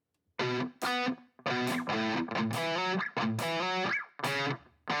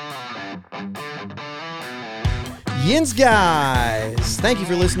Yins guys, thank you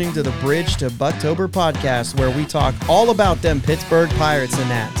for listening to the Bridge to Bucktober podcast, where we talk all about them Pittsburgh Pirates and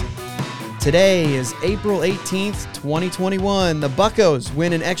that. Today is April 18th, 2021. The Buccos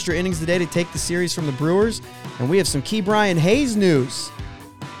win an extra innings today to take the series from the Brewers, and we have some Ke'Bryan Hayes news.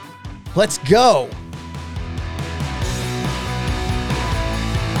 Let's go.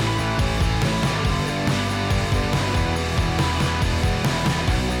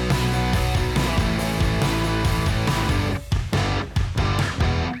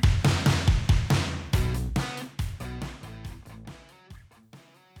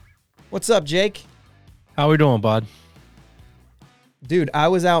 What's up, Jake? How we doing, bud? Dude, I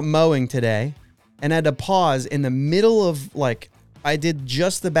was out mowing today and had to pause in the middle of, I did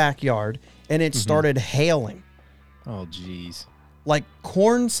just the backyard, and it started hailing. Oh, jeez. Like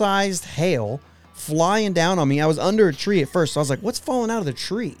corn-sized hail flying down on me. I was under a tree at first, so I was like, what's falling out of the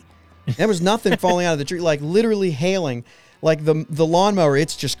tree? There was nothing falling out of the tree, like literally hailing. Like the lawnmower,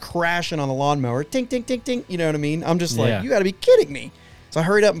 it's just crashing on the lawnmower. Tink, tink, tink, tink. You know what I mean? I'm just like, you got to be kidding me. So I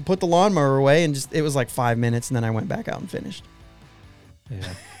hurried up and put the lawnmower away, and it was like 5 minutes, and then I went back out and finished.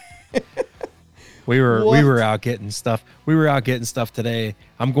 Yeah. we were out getting stuff. We were out getting stuff today.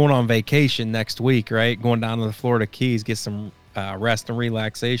 I'm going on vacation next week, right? Going down to the Florida Keys, get some rest and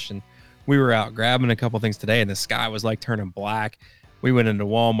relaxation. We were out grabbing a couple things today, and the sky was like turning black. We went into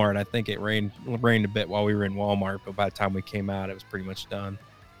Walmart. I think it rained a bit while we were in Walmart, but by the time we came out, it was pretty much done.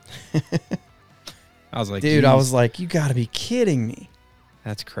 I was like, dude, I was like, you got to be kidding me.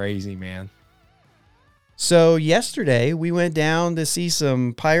 That's crazy, man. So yesterday we went down to see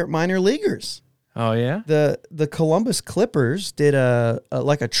some Pirate minor leaguers. Oh yeah. The Columbus Clippers did a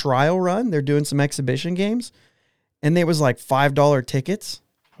trial run. They're doing some exhibition games, and there was like $5 tickets.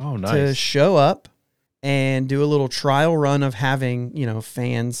 Oh, nice. To show up and do a little trial run of having,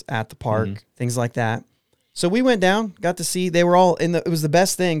 fans at the park, things like that. So we went down, got to see. They were all it was the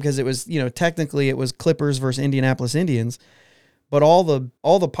best thing because it was, technically it was Clippers versus Indianapolis Indians. But all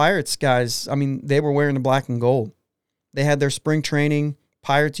the Pirates guys, I mean, they were wearing the black and gold. They had their spring training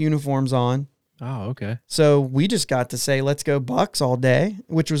Pirates uniforms on. Oh, okay. So we just got to say, let's go Bucks all day,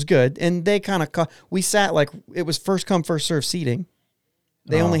 which was good. And they kind of, we sat like, it was first come, first serve seating.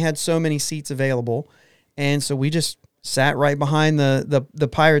 They only had so many seats available. And so we just sat right behind the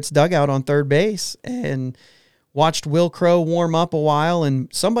Pirates dugout on third base and watched Will Crowe warm up a while. And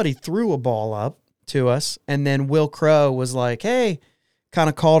somebody threw a ball up to us, and then Will Crowe was like, hey, kind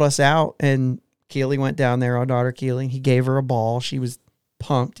of called us out, and Keely went down there, our daughter Keely. He gave her a ball. She was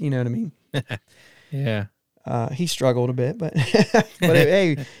pumped, you know what I mean? Yeah. He struggled a bit, but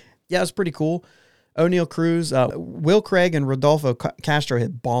hey, yeah, it was pretty cool. O'Neal Cruz, Will Craig, and Rodolfo Castro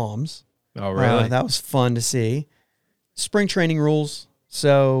hit bombs. Oh, really? That was fun to see. Spring training rules.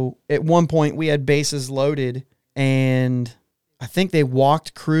 So at one point we had bases loaded, and I think they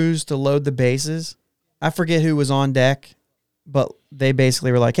walked Cruz to load the bases. I forget who was on deck, but they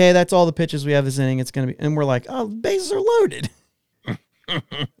basically were like, hey, that's all the pitches we have this inning. It's going to be, and we're like, oh, the bases are loaded.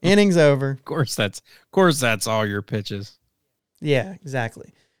 Inning's over. Of course that's all your pitches. Yeah,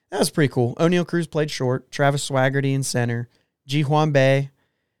 exactly. That was pretty cool. O'Neal Cruz played short. Travis Swaggerty in center. Ji-Hwan Bae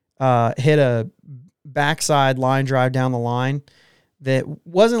hit a backside line drive down the line that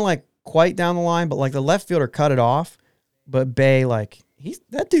wasn't like quite down the line, but like the left fielder cut it off. But Bae,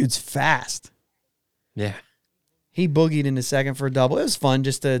 that dude's fast. Yeah. He boogied into second for a double. It was fun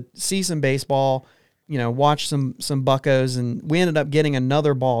just to see some baseball, watch some Buccos, and we ended up getting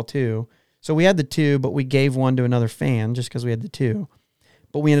another ball too. So we had the two, but we gave one to another fan just because we had the two.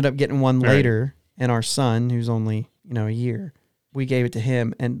 But we ended up getting one later, and our son, who's only, a year, we gave it to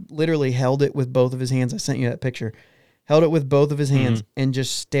him and literally held it with both of his hands. I sent you that picture. Held it with both of his hands and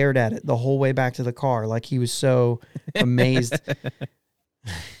just stared at it the whole way back to the car. Like he was so amazed.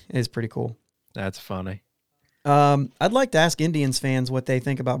 It's pretty cool. That's funny. I'd like to ask Indians fans what they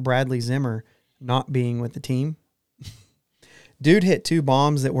think about Bradley Zimmer not being with the team. Dude hit 2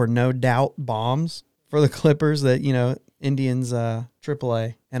 bombs that were no doubt bombs for the Clippers that, Indians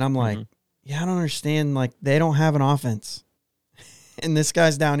AAA. And I'm like, yeah, I don't understand. Like, they don't have an offense. And this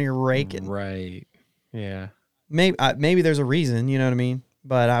guy's down here raking. Right. Yeah. Maybe there's a reason, you know what I mean?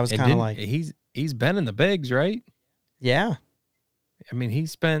 But I was kind of like... He's been in the bigs, right? Yeah. I mean, he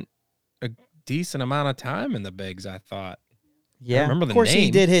spent a decent amount of time in the bigs, I thought. Yeah. I remember the of course, name.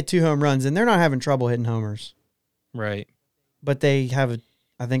 he did hit 2 home runs, and they're not having trouble hitting homers. Right. But they have,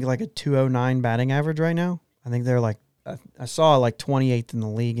 I think, like a 209 batting average right now. I think they're like... I saw like 28th in the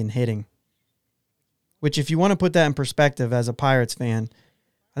league in hitting. Which, if you want to put that in perspective as a Pirates fan,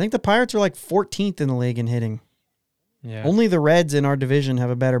 I think the Pirates are like 14th in the league in hitting. Yeah. Only the Reds in our division have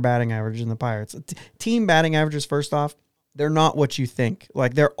a better batting average than the Pirates. Team batting averages, first off, they're not what you think.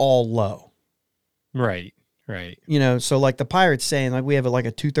 Like, they're all low. Right. So like the Pirates saying like we have like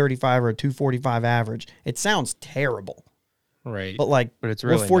a 235 or a 245 average. It sounds terrible. Right. But it's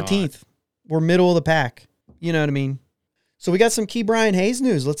really we're 14th. We're middle of the pack. You know what I mean? So we got some Ke'Bryan Hayes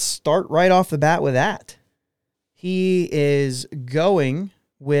news. Let's start right off the bat with that. He is going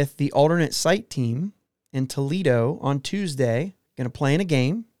with the alternate site team in Toledo on Tuesday. Going to play in a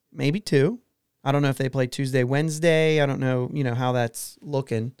game, maybe two. I don't know if they play Tuesday, Wednesday. I don't know, how that's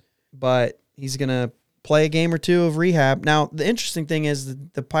looking. But he's going to play a game or two of rehab. Now, the interesting thing is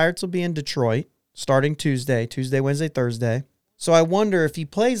the Pirates will be in Detroit starting Tuesday, Wednesday, Thursday. So I wonder if he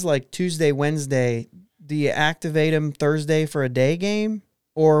plays like Tuesday, Wednesday, do you activate him Thursday for a day game?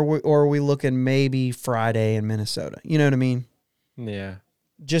 Or are we looking maybe Friday in Minnesota? You know what I mean? Yeah.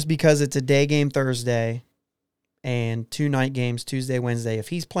 Just because it's a day game Thursday and 2 night games Tuesday, Wednesday. If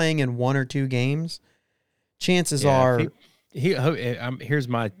he's playing in 1 or 2 games, chances are... Here's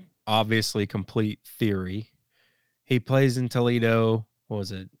my obviously complete theory. He plays in Toledo. What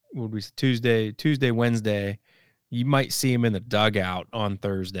was it? Would we Tuesday, Wednesday? You might see him in the dugout on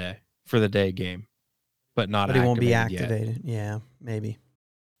Thursday for the day game, but he won't be activated. Yet. Yeah, maybe.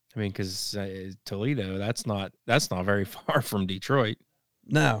 I mean, because Toledo, that's not very far from Detroit.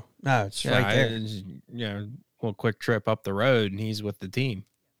 No, it's right there. A little quick trip up the road, and he's with the team.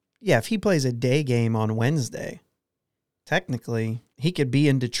 Yeah, if he plays a day game on Wednesday, technically he could be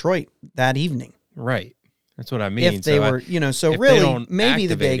in Detroit that evening. Right. That's what I mean. If they really maybe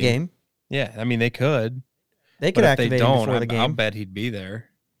the day game. Yeah, I mean they could. They could activate him before the game. I'll bet he'd be there,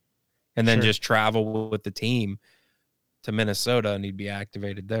 and then just travel with the team to Minnesota, and he'd be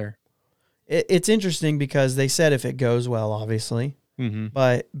activated there. It's interesting because they said if it goes well, obviously,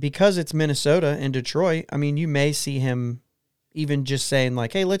 but because it's Minnesota and Detroit, I mean, you may see him even just saying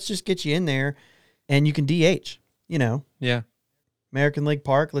like, "Hey, let's just get you in there, and you can DH." Yeah. American League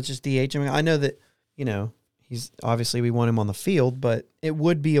Park, let's just DH him. I know that he's obviously we want him on the field, but it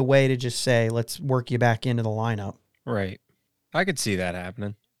would be a way to just say, let's work you back into the lineup. Right. I could see that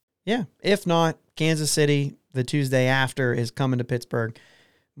happening. Yeah. If not, Kansas City, the Tuesday after, is coming to Pittsburgh.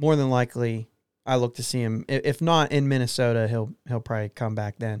 More than likely, I look to see him. If not in Minnesota, he'll probably come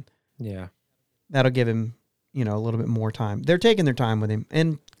back then. Yeah. That'll give him, a little bit more time. They're taking their time with him.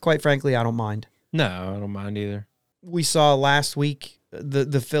 And quite frankly, I don't mind. No, I don't mind either. We saw last week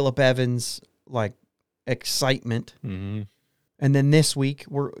the Phillip Evans, excitement. Mm-hmm. And then this week,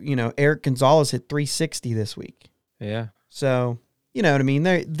 Eric Gonzalez hit 360 this week. Yeah. So, you know what I mean?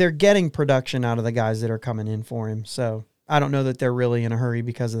 They're getting production out of the guys that are coming in for him. So I don't know that they're really in a hurry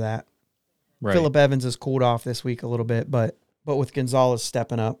because of that. Right. Phillip Evans has cooled off this week a little bit, but with Gonzalez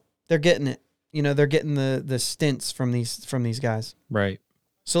stepping up, they're getting it. They're getting the stints from these guys. Right.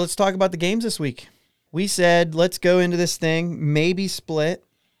 So let's talk about the games this week. We said, let's go into this thing, maybe split.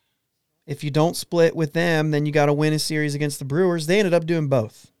 If you don't split with them, then you got to win a series against the Brewers. They ended up doing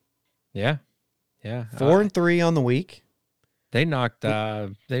both. Yeah. Yeah. 4-3 on the week. They knocked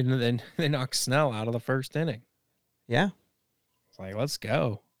they knocked Snell out of the first inning. Yeah. It's like, let's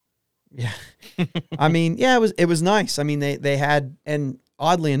go. Yeah. I mean, yeah, it was nice. I mean, they had, and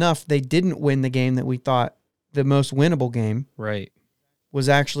oddly enough, they didn't win the game that we thought the most winnable game. Right. Was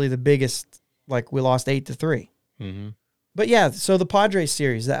actually the biggest, we lost 8-3. Mm-hmm. But yeah, so the Padres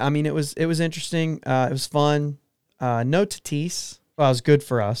series, it was interesting. It was fun. No Tatis. Well, it was good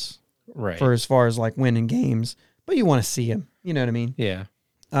for us. Right. For as far as winning games, but you want to see him. You know what I mean? Yeah.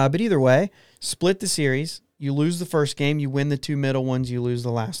 But either way, split the series. You lose the first game, you win the 2 middle ones, you lose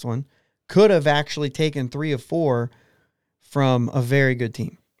the last one. Could have actually taken 3 of 4 from a very good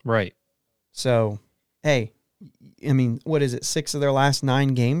team. Right. So, hey, I mean, what is it? 6 of their last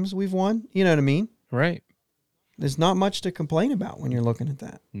 9 games we've won. You know what I mean? Right. There's not much to complain about when you're looking at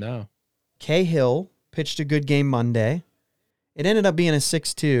that. No. Cahill pitched a good game Monday. It ended up being a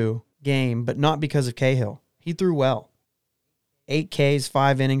 6-2 game, but not because of Cahill. He threw well. 8 Ks,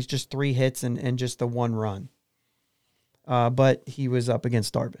 5 innings, just 3 hits, and just the 1 run. But he was up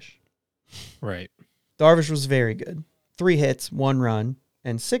against Darvish. Right. Darvish was very good. 3 hits, 1 run,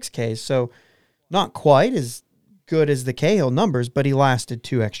 and 6 Ks. So not quite as good as the Cahill numbers, but he lasted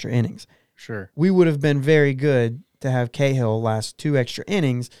 2 extra innings. Sure. We would have been very good to have Cahill last 2 extra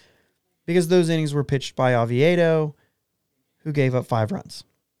innings because those innings were pitched by Oviedo, who gave up 5 runs.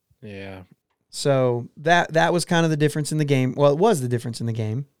 Yeah. So that was kind of the difference in the game. Well, it was the difference in the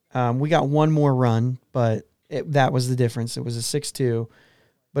game. We got 1 more run, but that was the difference. It was a 6-2.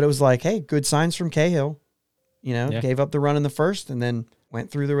 But it was like, hey, good signs from Cahill. Gave up the run in the first and then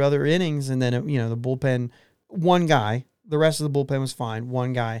went through the other innings. And then, the bullpen one guy. The rest of the bullpen was fine.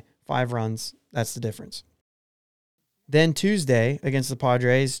 One guy, 5 runs. That's the difference. Then Tuesday against the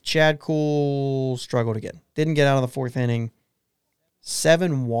Padres, Chad Kuhl struggled again. Didn't get out of the 4th inning.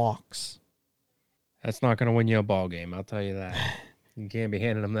 7 walks. That's not going to win you a ball game, I'll tell you that. You can't be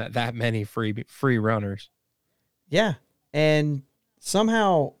handing them that many free runners. Yeah, and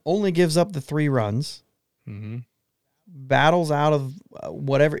somehow only gives up the 3 runs. Mm-hmm. Battles out of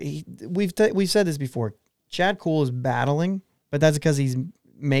whatever. We've said this before. Chad Kuhl is battling, but that's because he's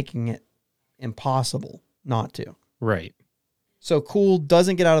making it impossible not to. Right. So Kuhl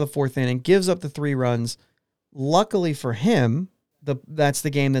doesn't get out of the 4th inning, gives up the 3 runs. Luckily for him, that's the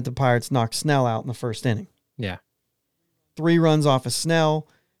game that the Pirates knocked Snell out in the 1st inning. Yeah. 3 runs off of Snell.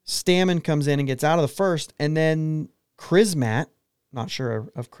 Stammen comes in and gets out of the 1st, and then Crismatt, not sure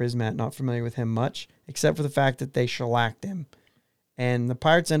of Crismatt, not familiar with him much, except for the fact that they shellacked him. And the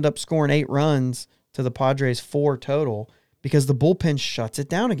Pirates end up scoring 8 runs to the Padres 4 total because the bullpen shuts it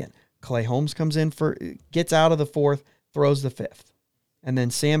down again. Clay Holmes comes in gets out of the 4th, throws the 5th. And then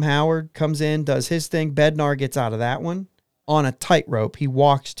Sam Howard comes in, does his thing. Bednar gets out of that one on a tightrope. He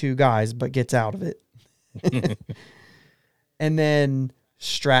walks 2 guys, but gets out of it. And then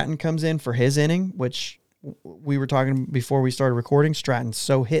Stratton comes in for his inning, which we were talking before we started recording. Stratton's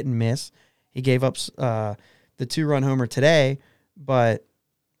so hit and miss. He gave up the 2-run homer today, but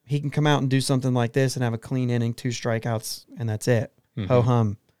he can come out and do something like this and have a clean inning, 2 strikeouts, and that's it. Mm-hmm.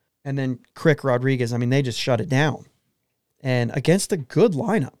 Ho-hum. And then Crick Rodriguez, I mean, they just shut it down. And against a good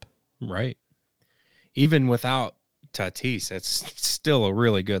lineup. Right. Even without Tatis, it's still a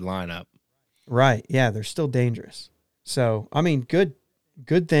really good lineup. Right. Yeah, they're still dangerous. So, I mean, good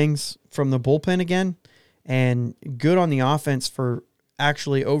things from the bullpen again, and good on the offense for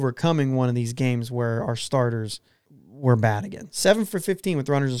actually overcoming one of these games where our starters were bad again. 7 for 15 with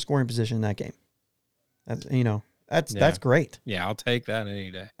runners in scoring position in that game. That's great. Yeah, I'll take that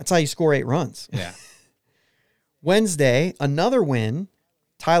any day. That's how you score 8 runs. Yeah. Wednesday, another win.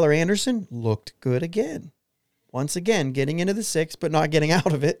 Tyler Anderson looked good again. Once again, getting into the 6th, but not getting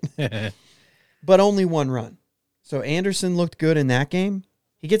out of it. But only 1 run. So Anderson looked good in that game.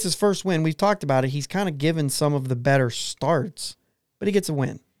 He gets his first win. We've talked about it. He's kind of given some of the better starts, but he gets a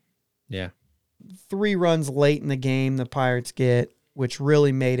win. Yeah. 3 runs late in the game the Pirates get, which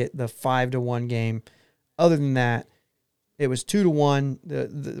really made it the 5-1 game. Other than that, it was 2-1.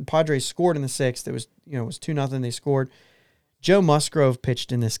 The Padres scored in the 6th. It was 2-0. They scored. Joe Musgrove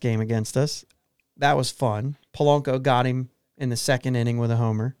pitched in this game against us. That was fun. Polanco got him in the 2nd inning with a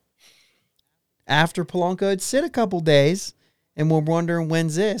homer. After Polanco had sit a couple days, and we're wondering,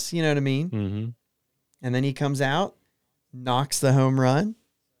 when's this? You know what I mean? Mm-hmm. And then he comes out, knocks the home run.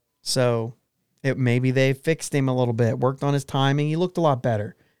 So maybe they fixed him a little bit, worked on his timing. He looked a lot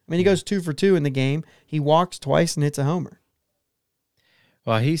better. I mean, he goes 2 for 2 in the game. He walks twice and hits a homer.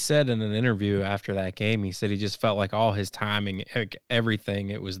 Well, he said in an interview after that game, he said he just felt like all his timing, everything,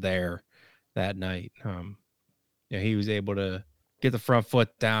 it was there that night. He was able to get the front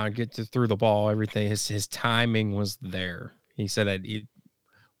foot down, through the ball, everything. His timing was there. He said that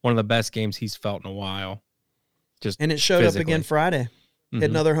one of the best games he's felt in a while. And it showed up again Friday. Mm-hmm. Hit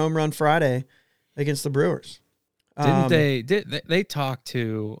another home run Friday against the Brewers. Didn't they talk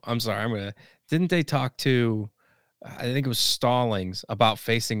to? I'm sorry, didn't they talk to? I think it was Stallings about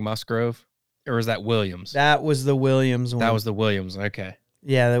facing Musgrove, or was that Williams? That was the Williams one. That was the Williams. Okay.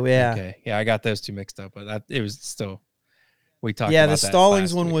 Yeah. Okay. Yeah, I got those two mixed up, but it was still. We talked. Yeah, about the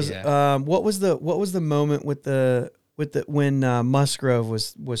Stallings one week, was. yeah. What was the moment with the when Musgrove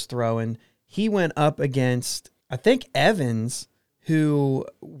was throwing? He went up against, I think, Evans, who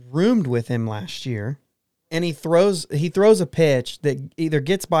roomed with him last year. And he throws a pitch that either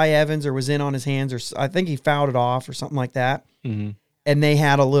gets by Evans or was in on his hands, or I think he fouled it off or something like that. Mm-hmm. And they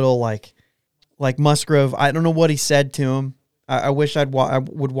had a little like Musgrove. I don't know what he said to him. I wish I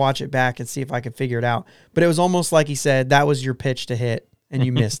would watch it back and see if I could figure it out. But it was almost like he said, "That was your pitch to hit, and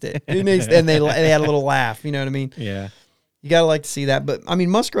you missed it." And they had a little laugh. You know what I mean? Yeah. You gotta like to see that. But I mean,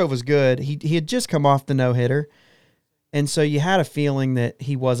 Musgrove was good. He had just come off the no-hitter, and so you had a feeling that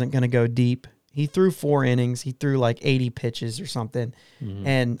he wasn't going to go deep. He threw 4 innings. He threw like 80 pitches or something. Mm-hmm.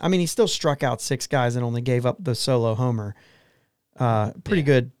 And, I mean, he still struck out 6 guys and only gave up the solo homer. Pretty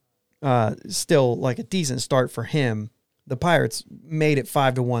good. Still like a decent start for him. The Pirates made it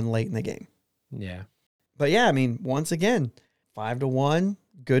 5-1 late in the game. Yeah. But, yeah, I mean, once again, 5-1,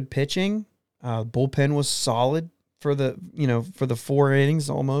 good pitching. Bullpen was solid for the 4 innings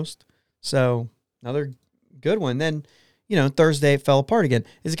almost. So, another good one. Then, Thursday it fell apart again.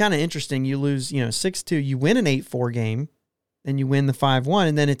 It's kind of interesting. You lose, 6-2. You win an 8-4 game, then you win the 5-1,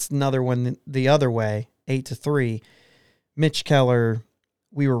 and then it's another one the other way, 8-3. Mitch Keller,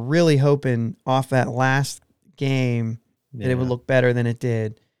 we were really hoping off that last game that it would look better than it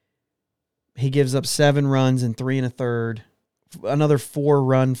did. He gives up 7 runs in 3 1/3, another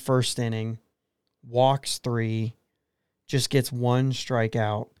 4-run first inning, walks 3, just gets 1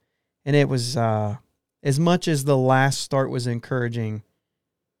 strikeout. And it was, as much as the last start was encouraging,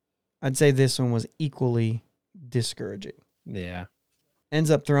 I'd say this one was equally discouraging. Yeah.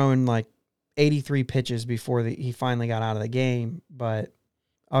 Ends up throwing like 83 pitches before he finally got out of the game, but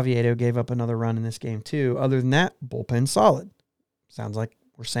Oviedo gave up another run in this game too. Other than that, bullpen solid. Sounds like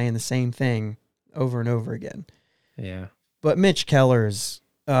we're saying the same thing over and over again. Yeah. But Mitch Keller's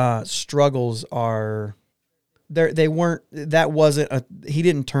struggles are they weren't that wasn't a he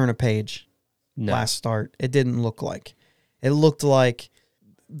didn't turn a page last start. It didn't look like. It looked like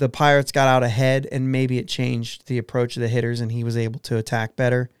the Pirates got out ahead and maybe it changed the approach of the hitters and he was able to attack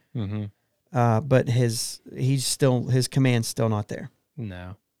better. Mm-hmm. But his command's still not there.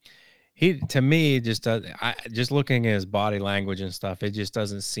 No. He, to me, just does. Just looking at his body language and stuff, it just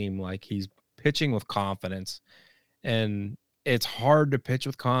doesn't seem like he's pitching with confidence. And it's hard to pitch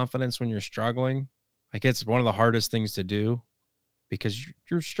with confidence when you're struggling. Like, it's one of the hardest things to do because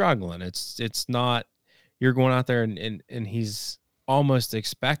you're struggling. It's not, you're going out there and he's almost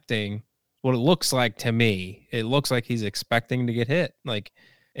expecting what it looks like to me. It looks like he's expecting to get hit. Like,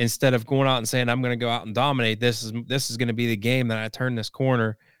 instead of going out and saying, I'm going to go out and dominate, this is going to be the game that I turn this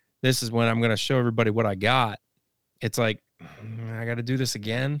corner. This is when I'm going to show everybody what I got. It's like, I got to do this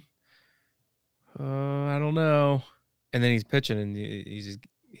again. I don't know. And then he's pitching and he's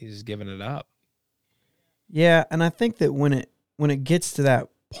just giving it up. Yeah, and I think that when it gets to that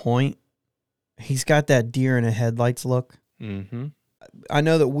point, he's got that deer in the headlights look. Mm-hmm. I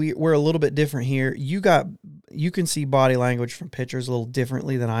know that we're a little bit different here. You can see body language from pitchers a little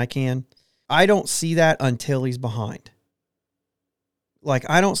differently than I can. I don't see that until he's behind. Like,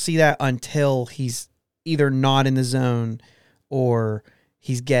 I don't see that until he's either not in the zone or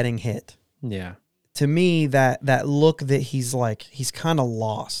he's getting hit. Yeah. To me, that look that he's kind of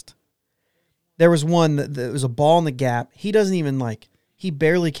lost. There was one that was a ball in the gap. He doesn't even he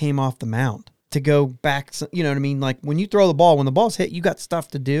barely came off the mound to go back. You know what I mean? Like, when you throw the ball, when the ball's hit, you got stuff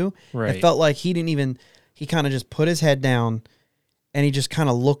to do. Right. It felt like he kind of just put his head down and he just kind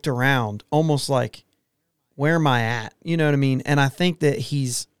of looked around almost like, where am I at? You know what I mean? And I think that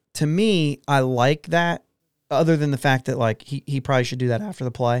to me, I like that, other than the fact that he probably should do that after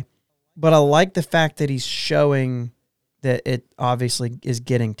the play. But I like the fact that he's showing that it obviously is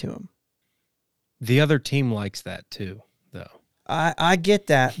getting to him. The other team likes that too, though. I get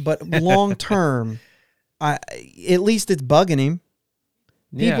that, but long term, at least it's bugging him.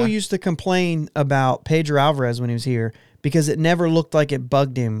 People used to complain about Pedro Alvarez when he was here because it never looked like it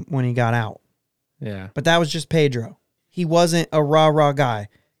bugged him when he got out. Yeah. But that was just Pedro. He wasn't a rah-rah guy.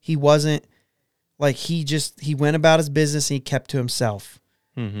 He wasn't he went about his business and he kept to himself.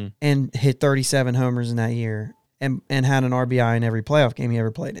 Mm-hmm. And hit 37 homers in that year and had an RBI in every playoff game he ever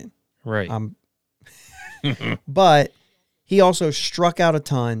played in. Right. But he also struck out a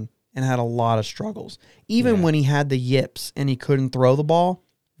ton and had a lot of struggles. Even when he had the yips and he couldn't throw the ball,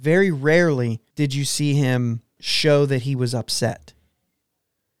 very rarely did you see him show that he was upset.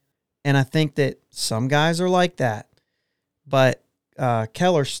 And I think that some guys are like that, but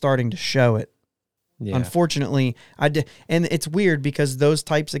Keller's starting to show it. Yeah. Unfortunately, and it's weird because those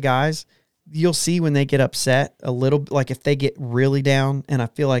types of guys, you'll see when they get upset a little, like if they get really down, and I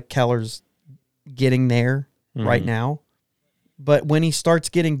feel like Keller's getting there right now. But when he starts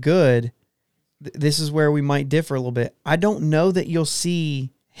getting good, this is where we might differ a little bit. I don't know that you'll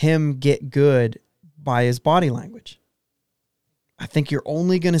see him get good by his body language. I think you're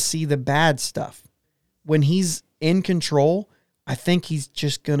only going to see the bad stuff. When he's in control, I think he's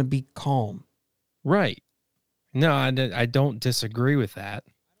just going to be calm. Right. No, I don't disagree with that.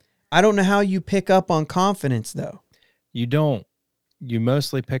 I don't know how you pick up on confidence, though. You don't. You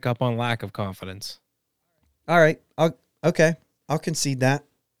mostly pick up on lack of confidence. All right. I'll concede that.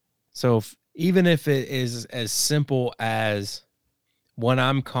 So even if it is as simple as when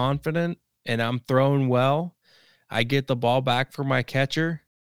I'm confident and I'm throwing well, I get the ball back from my catcher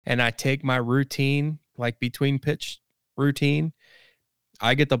and I take my routine, like between pitch routine.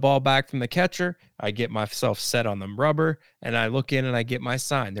 I get the ball back from the catcher. I get myself set on the rubber and I look in and I get my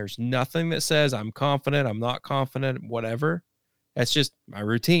sign. There's nothing that says I'm confident, I'm not confident, whatever. That's just my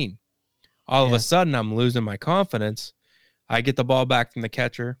routine. All of a sudden, I'm losing my confidence. I get the ball back from the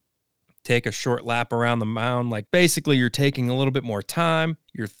catcher, take a short lap around the mound. Like, basically, you're taking a little bit more time.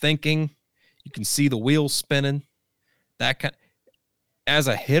 You're thinking. You can see the wheels spinning. As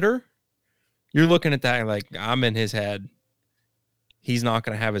a hitter, You're looking at that like I'm in his head. He's not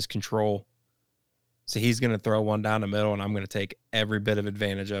going to have his control. So he's going to throw one down the middle, and I'm going to take every bit of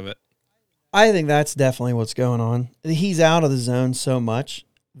advantage of it. I think that's definitely what's going on. He's out of the zone so much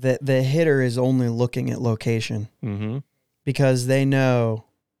that the hitter is only looking at location because they know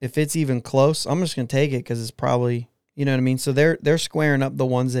if it's even close, I'm just going to take it because it's probably, you know what I mean? So they're squaring up the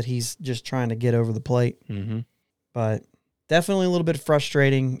ones that he's just trying to get over the plate. But definitely a little bit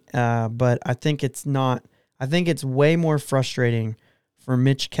frustrating, but I think it's not. I think it's way more frustrating for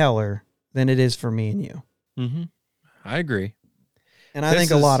Mitch Keller than it is for me and you. I agree. And I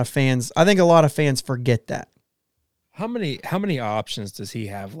think a lot of fans forget that. How many options does he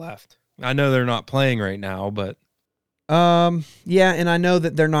have left? I know they're not playing right now, but yeah, and I know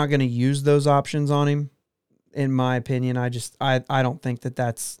that they're not going to use those options on him. In my opinion, I don't think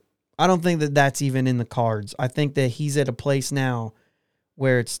that's even in the cards. I think that he's at a place now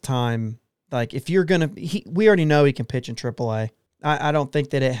where it's time. Like if you're gonna, we already know he can pitch in AAA. I don't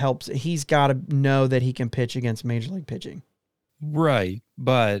think that it helps. He's got to know that he can pitch against Major League pitching. Right,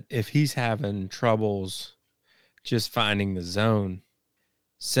 but if he's having troubles just finding the zone,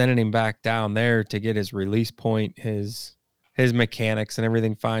 sending him back down there to get his release point, his mechanics and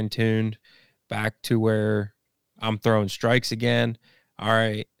everything fine-tuned back to where I'm throwing strikes again. All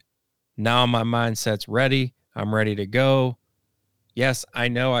right, now my mindset's ready. I'm ready to go. Yes, I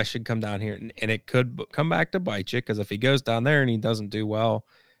know I should come down here, and it could come back to bite you because if he goes down there and he doesn't do well,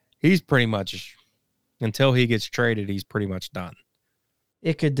 he's pretty much, until he gets traded, he's pretty much done.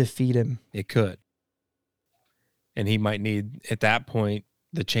 It could defeat him. It could. And he might need, at that point,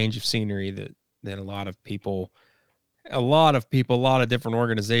 the change of scenery that a lot of different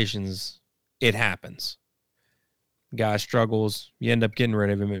organizations, it happens. Guy struggles, you end up getting rid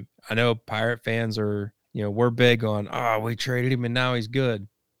of him. I know Pirate fans are, we're big on, we traded him and now he's good.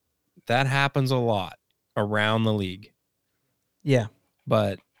 That happens a lot around the league. Yeah.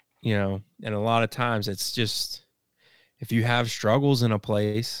 But, and a lot of times it's just, if you have struggles in a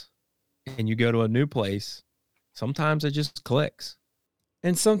place and you go to a new place, sometimes it just clicks.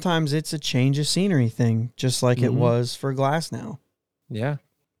 And sometimes it's a change of scenery thing, just like it was for Glasnow. Yeah.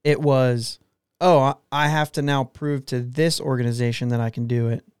 It was, I have to now prove to this organization that I can do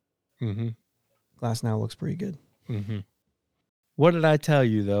it. Glasnow looks pretty good. What did I tell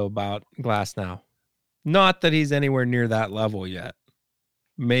you, though, about Glasnow? Not that he's anywhere near that level yet.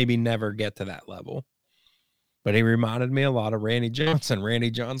 Maybe never get to that level. But he reminded me a lot of Randy Johnson.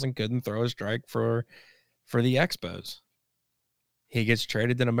 Randy Johnson couldn't throw a strike for the Expos. He gets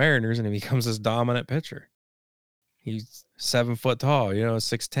traded to the Mariners and he becomes this dominant pitcher. He's 7 foot tall,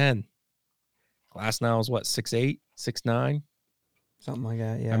 6'10". Glasnow is what, 6'8", 6'9"? Something like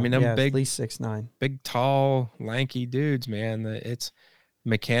that, yeah. I mean, them big, at least 6'9". Big, tall, lanky dudes, man. It's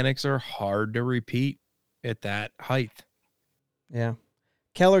mechanics are hard to repeat at that height. Yeah.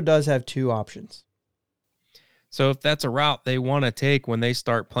 Keller does have two options. So if that's a route they want to take when they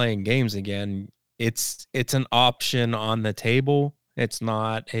start playing games again, it's an option on the table. It's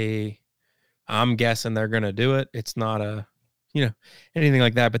not I'm guessing they're going to do it. It's not anything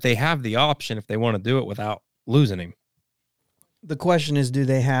like that, but they have the option if they want to do it without losing him. The question is, do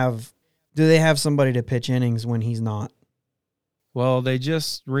they have somebody to pitch innings when he's not? Well, they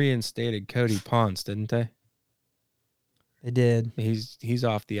just reinstated Cody Ponce, didn't they? They did. He's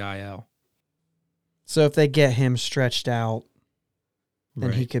off the IL. So if they get him stretched out,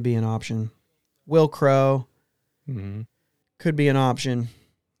 then he could be an option. Will Crow could be an option.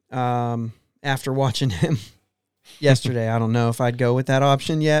 After watching him yesterday, I don't know if I'd go with that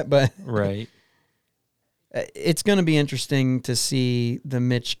option yet, but right. It's going to be interesting to see the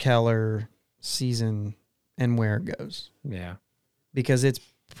Mitch Keller season and where it goes. Yeah. Because it's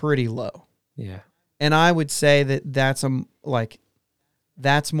pretty low. Yeah. And I would say that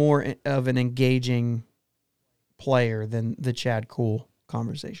that's more of an engaging player than the Chad Kuhl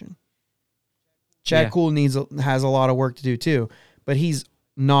conversation. Chad Kuhl has a lot of work to do too, but he's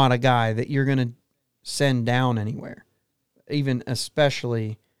not a guy that you're going to send down anywhere, even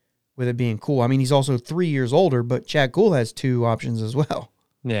especially with it being Kuhl. I mean, he's also 3 years older, but Chad Kuhl has two options as well.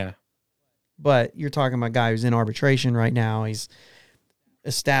 Yeah. But you're talking about a guy who's in arbitration right now. He's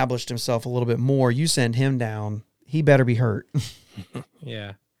established himself a little bit more. You send him down, he better be hurt.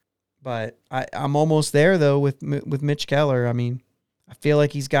 Yeah. But I'm almost there, though, with Mitch Keller. I mean, I feel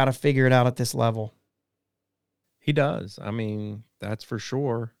like he's got to figure it out at this level. He does. I mean, that's for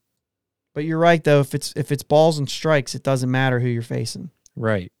sure. But you're right, though. If it's balls and strikes, it doesn't matter who you're facing.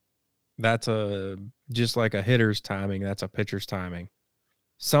 Right. That's just like a hitter's timing. That's a pitcher's timing.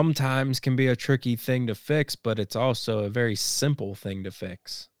 Sometimes can be a tricky thing to fix, but it's also a very simple thing to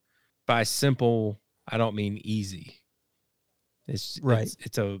fix. by simple, I don't mean easy. It's Right.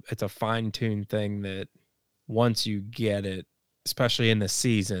 It's a fine-tuned thing that once you get it, especially in the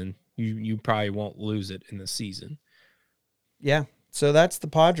season, you probably won't lose it in the season. Yeah. So that's the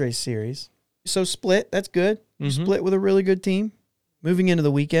Padres series. So split, that's good. You split with a really good team. Moving into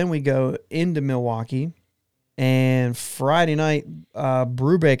the weekend, we go into Milwaukee. And Friday night,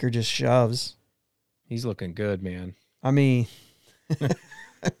 Brubaker just shoves. He's looking good, man. I mean,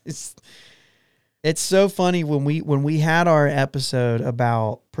 it's so funny when we had our episode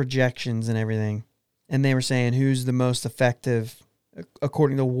about projections and everything, and they were saying who's the most effective,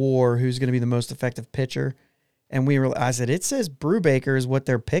 according to WAR, who's going to be the most effective pitcher. And I said, it says Brubaker is what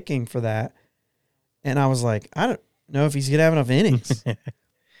they're picking for that. And I was like, I don't know if he's going to have enough innings.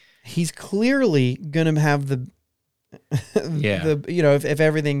 He's clearly going to have the if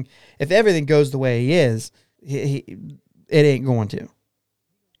everything goes the way he is, it ain't going to.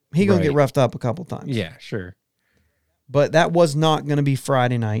 He going to get roughed up a couple times. Yeah, sure. But that was not going to be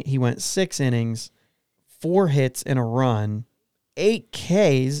Friday night. He went 6 innings, 4 hits and a run, 8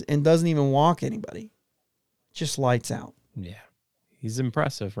 Ks, and doesn't even walk anybody. Just lights out. Yeah. He's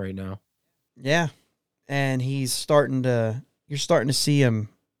impressive right now. Yeah. And you're starting to see him,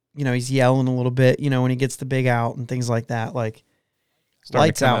 he's yelling a little bit, when he gets the big out and things like that. Like, starting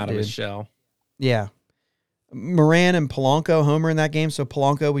lights to come out, out dude. of his shell. Yeah. Moran and Polanco homer in that game. So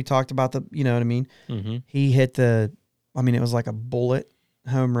Polanco, we talked about you know what I mean? Mm-hmm. He hit it was like a bullet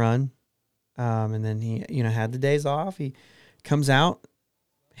home run. And then he, had the days off. He comes out,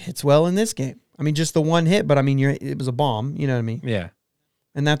 hits well in this game. I mean, just the one hit, but it was a bomb. You know what I mean? Yeah.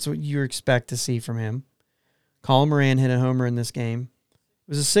 And that's what you expect to see from him. Colin Moran hit a homer in this game. It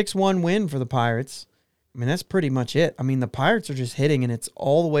was a 6-1 win for the Pirates. I mean, that's pretty much it. I mean, the Pirates are just hitting, and it's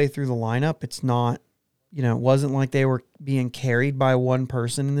all the way through the lineup. It's not, it wasn't like they were being carried by one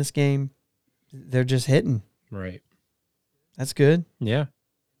person in this game. They're just hitting. Right. That's good. Yeah.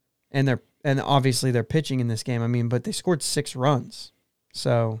 And obviously they're pitching in this game. I mean, but they scored 6 runs.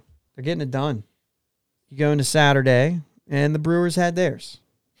 So they're getting it done. You go into Saturday, and the Brewers had theirs.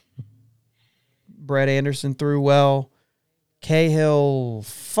 Brett Anderson threw well. Cahill,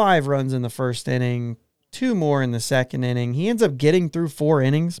 5 runs in the first inning, 2 more in the second inning. He ends up getting through 4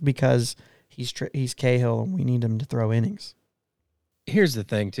 innings because he's Cahill, and we need him to throw innings. Here's the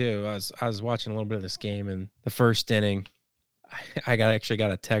thing, too. I was watching a little bit of this game, and the first inning, I actually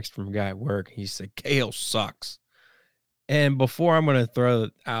got a text from a guy at work. He said, Cahill sucks. And before I'm going to throw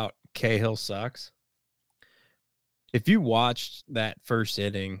out Cahill sucks, if you watched that first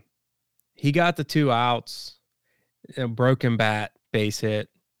inning, he got the 2 outs, a broken bat, base hit.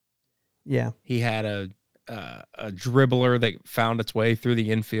 Yeah. He had a dribbler that found its way through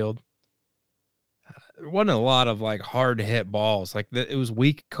the infield. There wasn't a lot of like hard to hit balls. Like it was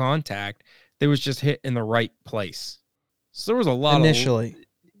weak contact. They was just hit in the right place. So there was a lot initially.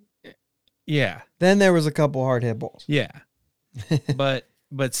 Yeah. Then there was a couple hard hit balls. Yeah. but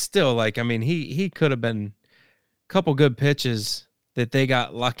still, like, I mean, he could have been a couple good pitches that they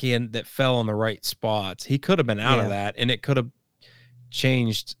got lucky and that fell in the right spots. He could have been out of that, and it could have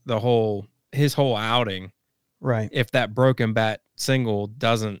changed his whole outing. Right. If that broken bat single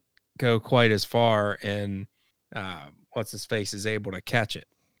doesn't go quite as far and what's his face is able to catch it.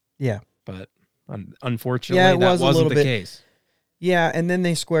 Yeah. But unfortunately, that wasn't the case. Yeah, and then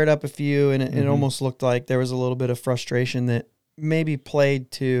they squared up a few, and it almost looked like there was a little bit of frustration that maybe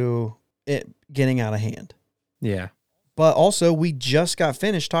played to it getting out of hand. Yeah. But also, we just got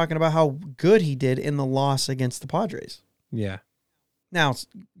finished talking about how good he did in the loss against the Padres. Yeah. Now,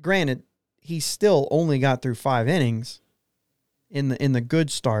 granted, he still only got through 5 innings in the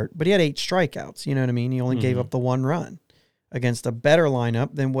good start, but he had 8 strikeouts. You know what I mean? He only gave up the 1 run against a better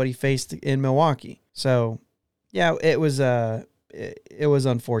lineup than what he faced in Milwaukee. So, yeah, it was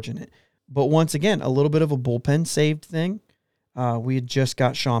unfortunate. But once again, a little bit of a bullpen saved thing. We had just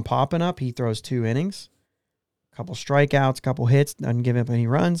got Sean Poppin up. He throws 2 innings. Couple strikeouts, couple hits, doesn't give up any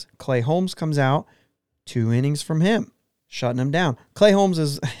runs. Clay Holmes comes out, 2 innings from him, shutting him down. Clay Holmes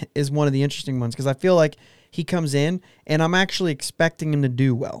is one of the interesting ones because I feel like he comes in and I'm actually expecting him to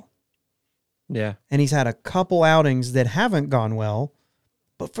do well. Yeah. And he's had a couple outings that haven't gone well,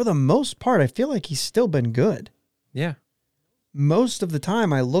 but for the most part, I feel like he's still been good. Yeah. Most of the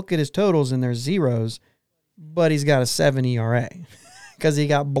time, I look at his totals and there's zeros, but he's got a 7 ERA because he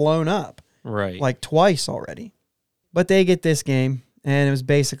got blown up like twice already. But they get this game, and it was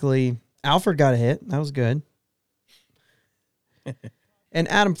basically Alfred got a hit. That was good.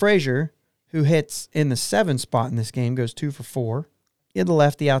 And Adam Frazier, who hits in the 7 spot in this game, goes 2 for 4. He had the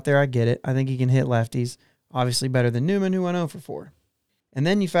lefty out there. I get it. I think he can hit lefties. Obviously better than Newman, who went 0 for 4. And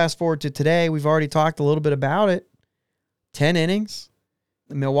then you fast forward to today. We've already talked a little bit about it. 10 innings.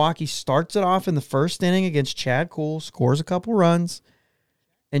 Milwaukee starts it off in the first inning against Chad Kuhl, scores a couple runs.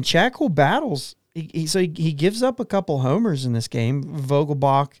 And Chad Kuhl battles. He gives up a couple homers in this game.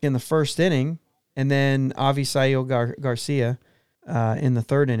 Vogelbach in the first inning, and then Avisail Garcia in the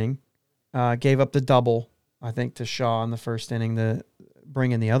third inning. Gave up the double, I think, to Shaw in the first inning to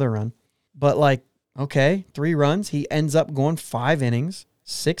bring in the other run. But, like, okay, 3 runs. He ends up going 5 innings,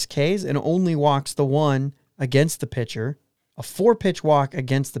 6 Ks, and only walks the one against the pitcher. A 4-pitch walk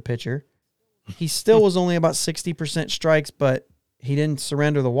against the pitcher. He still was only about 60% strikes, but he didn't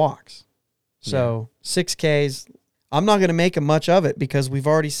surrender the walks. So 6 Ks. I'm not going to make much of it because we've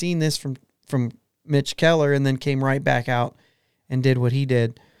already seen this from Mitch Keller, and then came right back out and did what he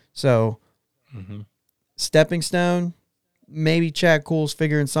did. So stepping stone, maybe Chad Kuhl's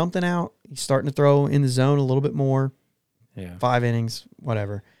figuring something out. He's starting to throw in the zone a little bit more. Yeah. 5 innings,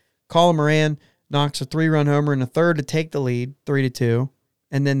 whatever. Colin Moran knocks a 3-run homer in the third to take the lead, 3-2,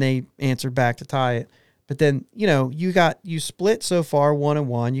 and then they answered back to tie it. But then, you split so far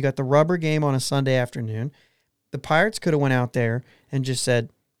 1-1. You got the rubber game on a Sunday afternoon. The Pirates could have went out there and just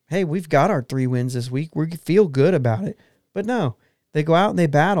said, hey, we've got our 3 wins this week. We feel good about it. But no, they go out and they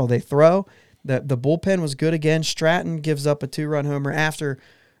battle. They throw. The bullpen was good again. Stratton gives up a 2-run homer after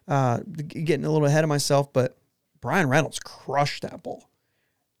getting a little ahead of myself, but Brian Reynolds crushed that ball.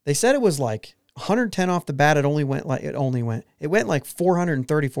 They said it was like 110 off the bat. It went like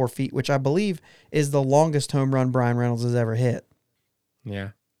 434 feet, which I believe is the longest home run Brian Reynolds has ever hit.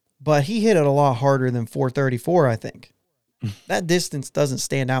 Yeah. But he hit it a lot harder than 434, I think. That distance doesn't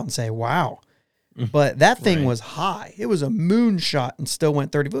stand out and say, wow. But that thing was high. It was a moonshot and still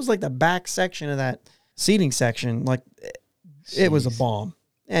went 30. It was like the back section of that seating section. Like, it was a bomb.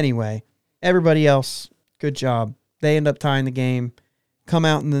 Anyway, everybody else, good job. They end up tying the game. Come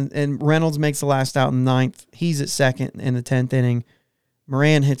out and Reynolds makes the last out in the 9th. He's at second in the 10th inning.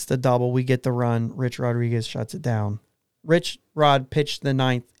 Moran hits the double. We get the run. Rich Rodriguez shuts it down. Rich Rod pitched the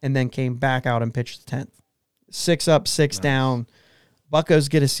 9th and then came back out and pitched the 10th. 6 up, 6 down. Buccos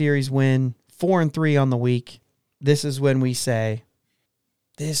get a series win. 4-3 on the week. This is when we say,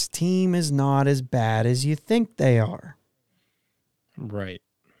 this team is not as bad as you think they are. Right.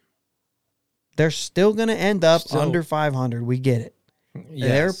 They're still going to end up under 500. We get it. Yes,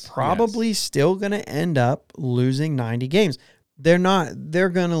 They're probably still going to end up losing 90 games. They're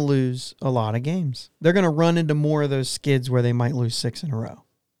going to lose a lot of games. They're going to run into more of those skids where they might lose 6 in a row.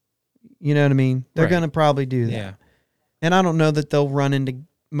 You know what I mean? They're going to probably do that. Yeah. And I don't know that they'll run into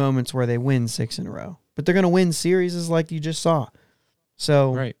moments where they win 6 in a row, but they're going to win series like you just saw.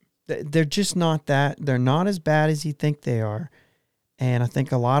 So they're just not that. They're not as bad as you think they are. And I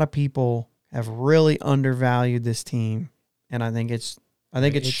think a lot of people have really undervalued this team. And I think it's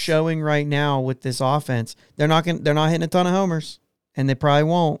showing right now with this offense. They're not hitting a ton of homers, and they probably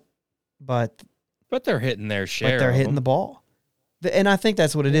won't. But they're hitting their share. But they're hitting the ball, and I think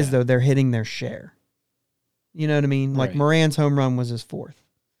that's what it is. Though they're hitting their share. You know what I mean? Like Moran's home run was his 4th.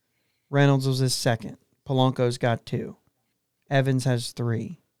 Reynolds was his 2nd. Polanco's got 2. Evans has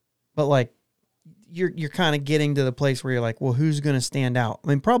 3. But like, you're kind of getting to the place where you're like, well, who's going to stand out? I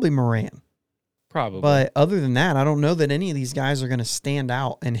mean, probably Moran. Probably. But other than that, I don't know that any of these guys are going to stand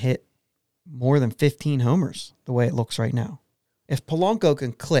out and hit more than 15 homers the way it looks right now. If Polanco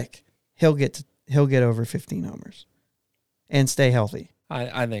can click, he'll get over 15 homers and stay healthy.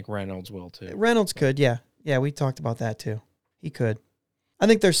 I think Reynolds will too. Reynolds could, yeah. Yeah, we talked about that too. He could. I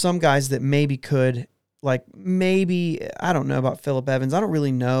think there's some guys that maybe could, like maybe, I don't know about Phillip Evans. I don't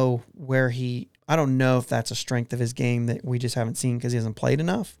really know I don't know if that's a strength of his game that we just haven't seen because he hasn't played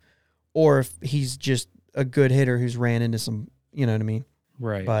enough. Or if he's just a good hitter who's ran into some, you know what I mean?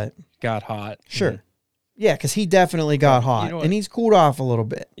 Right. But got hot. Sure. Yeah, because he definitely got hot. And he's cooled off a little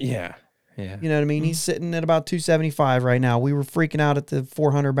bit. Yeah. Yeah. You know what I mean? He's sitting at about 275 right now. We were freaking out at the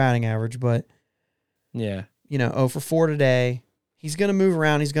 400 batting average, but 0 for 4 today. He's going to move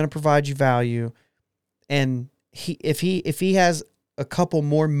around. He's going to provide you value. And if he has a couple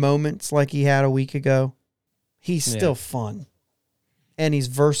more moments like he had a week ago, he's still fun. And he's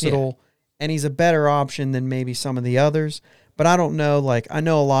versatile, and he's a better option than maybe some of the others. But I don't know, like, I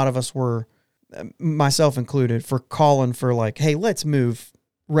know a lot of us were, myself included, for calling for, like, hey, let's move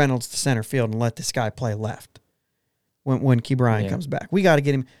Reynolds to center field and let this guy play left when Key Bryant comes back. We got to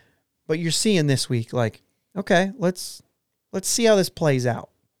get him. But you're seeing this week, like, okay, let's see how this plays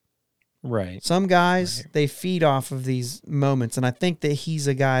out. Right. Some guys, they feed off of these moments, and I think that he's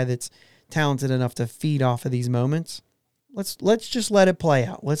a guy that's talented enough to feed off of these moments. Let's just let it play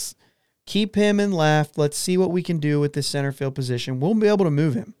out. Let's keep him in left. Let's see what we can do with this center field position. We'll be able to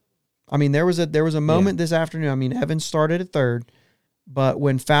move him. I mean, there was a moment this afternoon. I mean, Evans started at third, but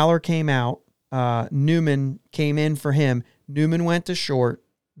when Fowler came out, Newman came in for him. Newman went to short.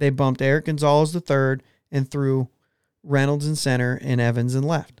 They bumped Eric Gonzalez to third and threw Reynolds in center and Evans in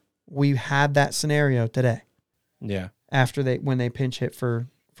left. We had that scenario today. Yeah. When they pinch hit for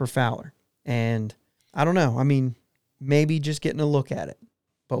Fowler. And I don't know. I mean, maybe just getting a look at it,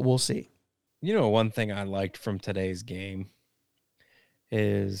 but we'll see. You know, one thing I liked from today's game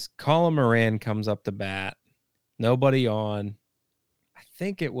is Colin Moran comes up to bat. Nobody on. I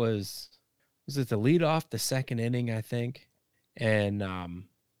think it was it the lead off the second inning, I think. And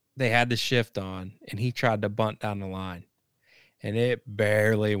they had the shift on, and he tried to bunt down the line. And it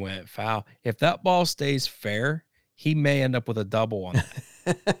barely went foul. If that ball stays fair, he may end up with a double on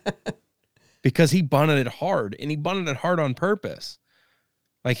that. Because he bunted it hard, and he bunted it hard on purpose.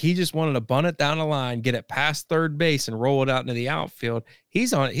 Like, he just wanted to bunt it down the line, get it past third base, and roll it out into the outfield.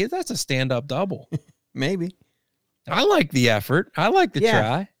 That's a stand-up double. Maybe. I like the effort. I like the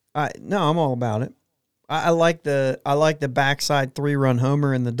try. No, I'm all about it. I like the backside 3-run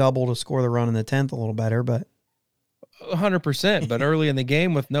homer and the double to score the run in the 10th a little better, but 100%. But early in the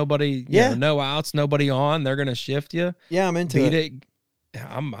game with nobody, no outs, nobody on, they're gonna shift you. Yeah, I'm into it.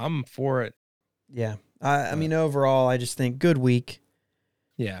 I'm for it. Yeah, I mean, overall, I just think good week.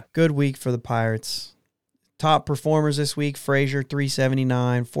 Yeah, good week for the Pirates. Top performers this week: Frazier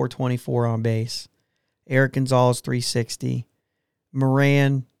 379, 424 on base. Eric Gonzalez 360.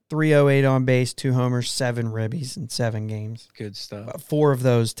 Moran 308 on base, 2 homers, 7 ribbies in 7 games. Good stuff. 4 of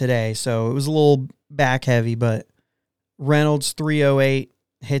those today, so it was a little back heavy, but Reynolds 308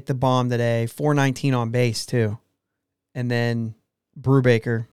 hit the bomb today, 419 on base too. And then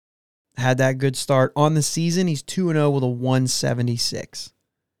Brubaker had that good start. On the season, he's 2-0 with a 176.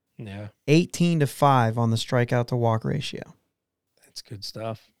 Yeah. 18-5 on the strikeout to walk ratio. That's good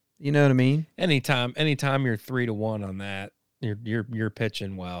stuff. You know what I mean? Anytime you're 3-1 on that, you're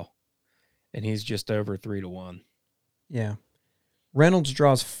pitching well. And he's just over 3-1. Yeah. Reynolds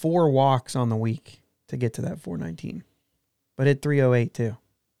draws 4 walks on the week to get to that 419. But hit 308 too.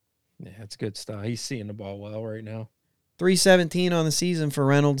 Yeah, that's good stuff. He's seeing the ball well right now. 317 on the season for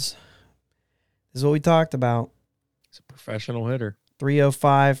Reynolds. This is what we talked about. He's a professional hitter.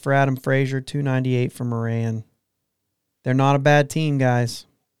 305 for Adam Frazier, 298 for Moran. They're not a bad team, guys.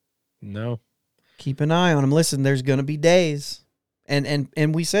 No. Keep an eye on them. Listen, there's going to be days.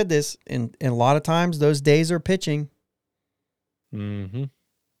 And we said this, and a lot of times those days are pitching. Mm-hmm.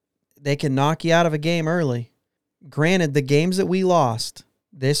 They can knock you out of a game early. Granted, the games that we lost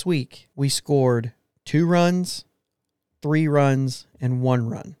this week, we scored 2 runs, 3 runs, and 1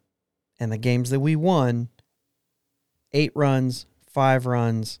 run. And the games that we won, 8 runs, 5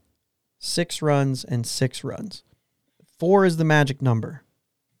 runs, 6 runs, and 6 runs. 4 is the magic number.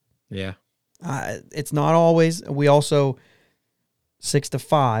 Yeah. It's not always. We also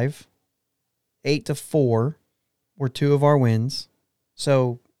 6-5, 8-4 were 2 of our wins.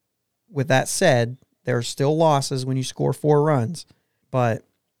 So with that said, there are still losses when you score 4 runs,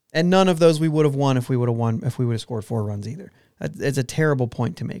 and none of those we would have won if we would have scored 4 runs either. It's a terrible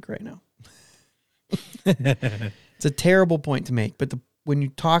point to make right now. It's a terrible point to make. But when you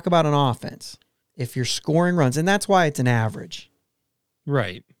talk about an offense, if you're scoring runs, and that's why it's an average.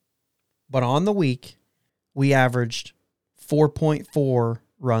 Right. But on the week, we averaged 4.4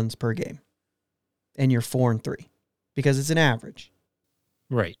 runs per game. And you're 4-3 because it's an average.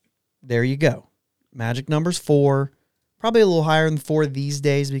 Right. There you go. Magic number's 4. Probably a little higher than 4 these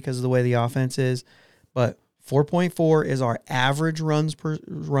days because of the way the offense is. But 4.4 is our average runs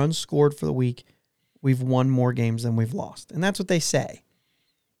scored for the week. We've won more games than we've lost. And that's what they say.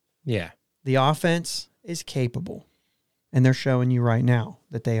 Yeah. The offense is capable. And they're showing you right now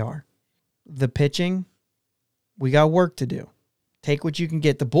that they are. The pitching, we got work to do. Take what you can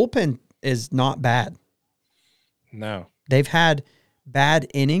get. The bullpen is not bad. No. They've had bad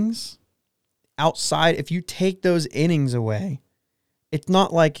innings outside. If you take those innings away, it's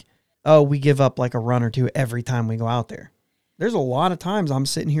not like, oh, we give up like a run or 2 every time we go out there. There's a lot of times I'm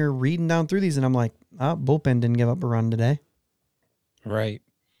sitting here reading down through these and I'm like, oh, bullpen didn't give up a run today. Right.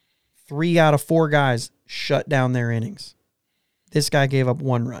 3 out of 4 guys shut down their innings. This guy gave up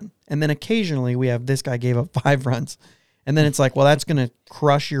 1 run. And then occasionally we have this guy gave up 5 runs. And then it's like, well, that's going to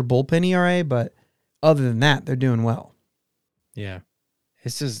crush your bullpen ERA. But other than that, they're doing well. Yeah.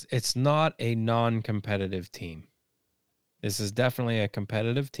 It's not a non-competitive team. This is definitely a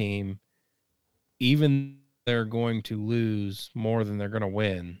competitive team. Even if they're going to lose more than they're going to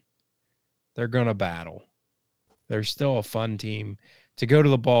win, they're going to battle. They're still a fun team to go to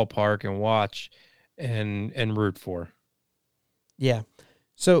the ballpark and watch and root for. Yeah.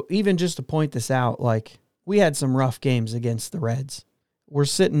 So even just to point this out, like we had some rough games against the Reds. We're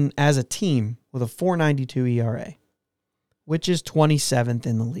sitting as a team with a 4.92 ERA, which is 27th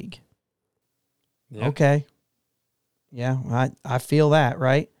in the league. Yeah. Okay. Yeah, I feel that,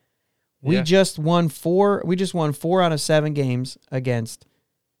 right? We Yeah. just won 4 out of 7 games against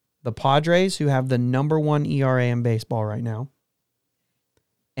the Padres, who have the number 1 ERA in baseball right now,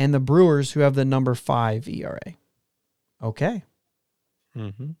 and the Brewers, who have the number 5 ERA. Okay.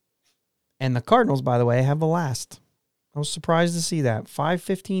 Mm-hmm. And the Cardinals, by the way, have the last. I was surprised to see that.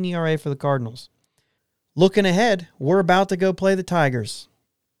 5.15 ERA for the Cardinals. Looking ahead, we're about to go play the Tigers,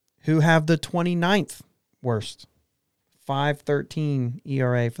 who have the 29th worst. 5.13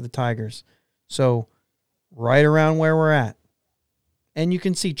 ERA for the Tigers. So right around where we're at. And you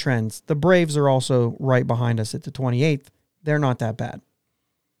can see trends. The Braves are also right behind us at the 28th. They're not that bad.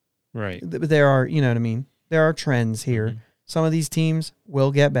 Right. There are, you know what I mean? There are trends here. Mm-hmm. Some of these teams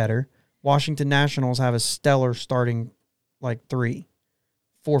will get better. Washington Nationals have a stellar starting like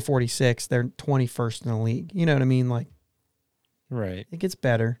 446. They're 21st in the league. You know what I mean? Like, Right. it gets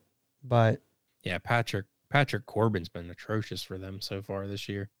better, but Yeah, Patrick Corbin's been atrocious for them so far this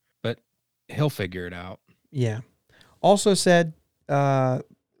year, but he'll figure it out. yeah. Also said,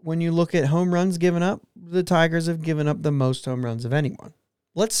 when you look at home runs given up, the Tigers have given up the most home runs of anyone.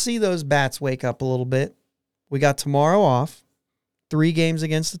 Let's see those bats wake up a little bit. We got tomorrow off, 3 games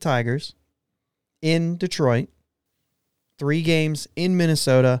against the Tigers in Detroit, 3 games in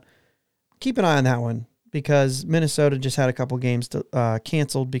Minnesota. Keep an eye on that one because Minnesota just had a couple games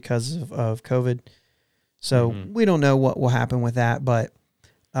canceled because of COVID. So we don't know what will happen with that. But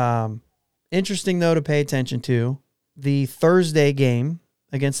interesting, though, to pay attention to. The Thursday game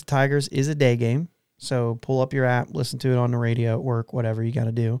against the Tigers is a day game. So pull up your app, listen to it on the radio at work, whatever you got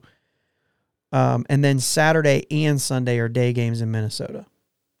to do. And then Saturday and Sunday are day games in Minnesota.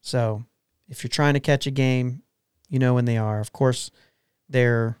 So if you're trying to catch a game, you know when they are. Of course,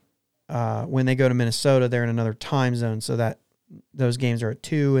 they're when they go to Minnesota, they're in another time zone, so that those games are at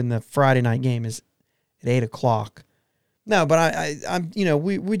 2, and the Friday night game is at 8 o'clock. No, but I'm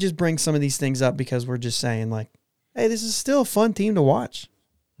we just bring some of these things up because we're just saying like, hey, this is still a fun team to watch.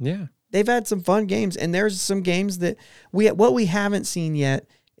 Yeah. They've had some fun games, and there's some games that what we haven't seen yet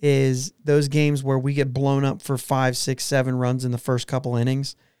is those games where we get blown up for 5, 6, 7 runs in the first couple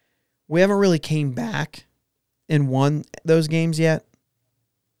innings. We haven't really came back and won those games yet.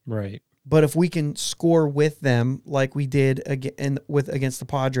 Right. But if we can score with them like we did against the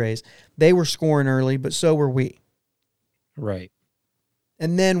Padres, they were scoring early, but so were we. Right.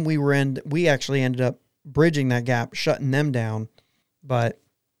 And then we actually ended up bridging that gap, shutting them down. But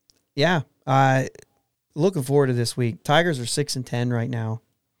yeah, looking forward to this week. Tigers are 6-10 right now.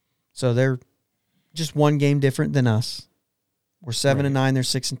 So they're just one game different than us. We're 7-9, they're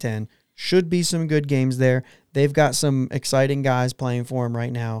 6-10. Should be some good games there. They've got some exciting guys playing for them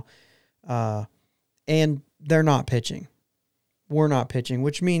right now. And they're not pitching. We're not pitching,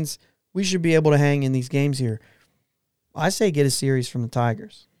 which means we should be able to hang in these games here. I say get a series from the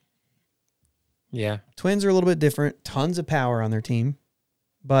Tigers. Yeah. Twins are a little bit different. Tons of power on their team,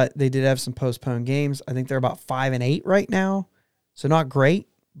 but they did have some postponed games. I think they're about 5-8 right now. So not great,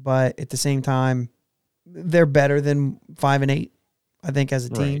 but at the same time, they're better than 5-8, I think, as a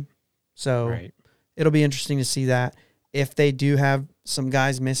team. Right. So it'll be interesting to see that. If they do have some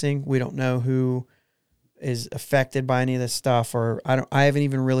guys missing, we don't know who is affected by any of this stuff, or I haven't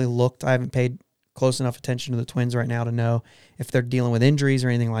even really looked. I haven't paid close enough attention to the Twins right now to know if they're dealing with injuries or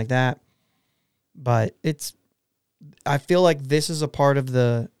anything like that. But I feel like this is a part of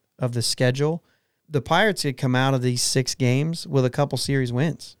the schedule. The Pirates could come out of these 6 games with a couple series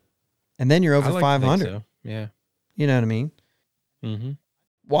wins, and then you're over 500. So. Yeah. You know what I mean? Mm-hmm.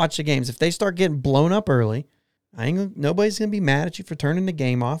 Watch the games. If they start getting blown up early, nobody's going to be mad at you for turning the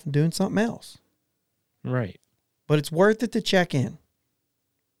game off and doing something else. Right. But it's worth it to check in.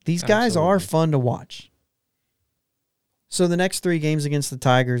 These guys are fun to watch. So the next 3 games against the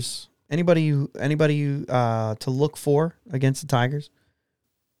Tigers, anybody you to look for against the Tigers?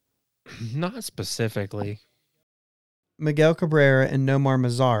 Not specifically. Miguel Cabrera and Nomar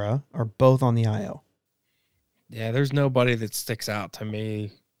Mazara are both on the IL. Yeah, there's nobody that sticks out to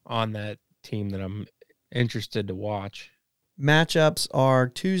me on that team that I'm interested to watch. Matchups are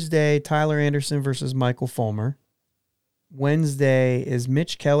Tuesday, Tyler Anderson versus Michael Fulmer. Wednesday is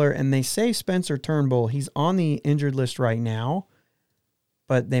Mitch Keller, and they say Spencer Turnbull. He's on the injured list right now,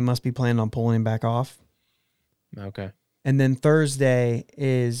 but they must be planning on pulling him back off. Okay. And then Thursday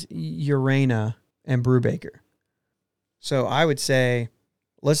is Urena and Brubaker. So I would say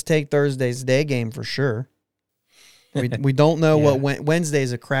let's take Thursday's day game for sure. We don't know what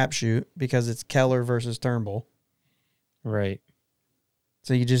Wednesday's a crapshoot because it's Keller versus Turnbull. Right.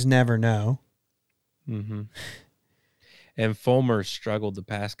 So you just never know. Mm-hmm. And Fulmer's struggled the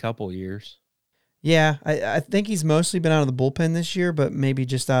past couple years. Yeah, I think he's mostly been out of the bullpen this year, but maybe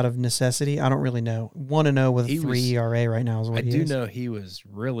just out of necessity. I don't really know. 1-0 with a 3 ERA right now is what he is. I do know he was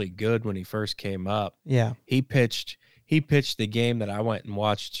really good when he first came up. Yeah. He pitched the game that I went and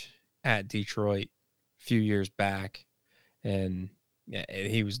watched at Detroit a few years back, and yeah,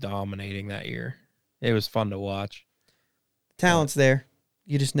 he was dominating that year. It was fun to watch. Talent's there.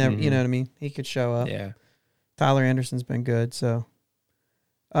 You just never, you know what I mean? He could show up. Yeah. Tyler Anderson's been good, so.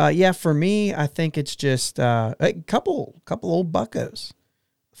 Yeah, for me, I think it's just a couple old buccos,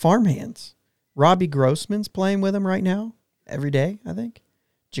 farmhands. Robbie Grossman's playing with him right now, every day, I think.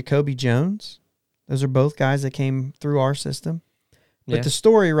 Jacoby Jones. Those are both guys that came through our system. But the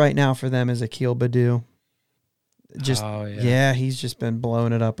story right now for them is Akil Baddoo. He's just been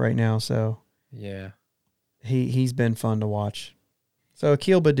blowing it up right now, so. Yeah. He's been fun to watch. So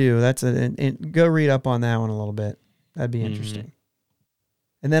Akil Baddoo, go read up on that one a little bit. That'd be interesting.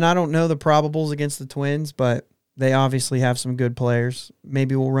 And then I don't know the probables against the Twins, but they obviously have some good players.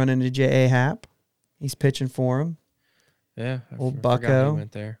 Maybe we'll run into J.A. Happ. He's pitching for him. Yeah. Old Bucko. He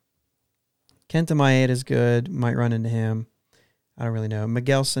went there. Kenta Maeda's good. Might run into him. I don't really know.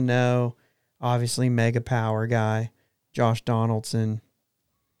 Miguel Sano, obviously mega power guy. Josh Donaldson.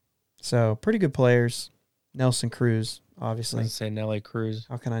 So pretty good players. Nelson Cruz, obviously. I was say Nelly Cruz.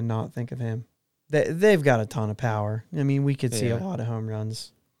 How can I not think of him? They've got a ton of power. I mean, we could see a lot of home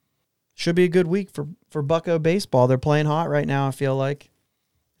runs. Should be a good week for Bucko baseball. They're playing hot right now, I feel like.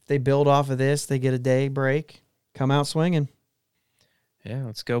 If they build off of this, they get a day break, come out swinging. Yeah,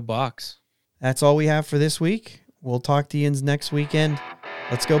 let's go Bucks. That's all we have for this week. We'll talk to you next weekend.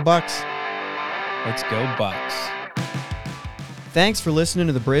 Let's go Bucks. Let's go Bucks. Thanks for listening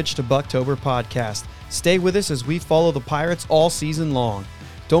to the Bridge to Bucktober podcast. Stay with us as we follow the Pirates all season long.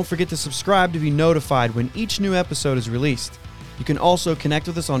 Don't forget to subscribe to be notified when each new episode is released. You can also connect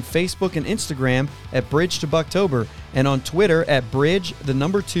with us on Facebook and Instagram at Bridge to Bucktober and on Twitter at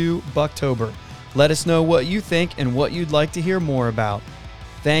Bridge2 Bucktober. Let us know what you think and what you'd like to hear more about.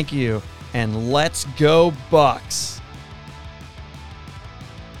 Thank you, and let's go Bucks!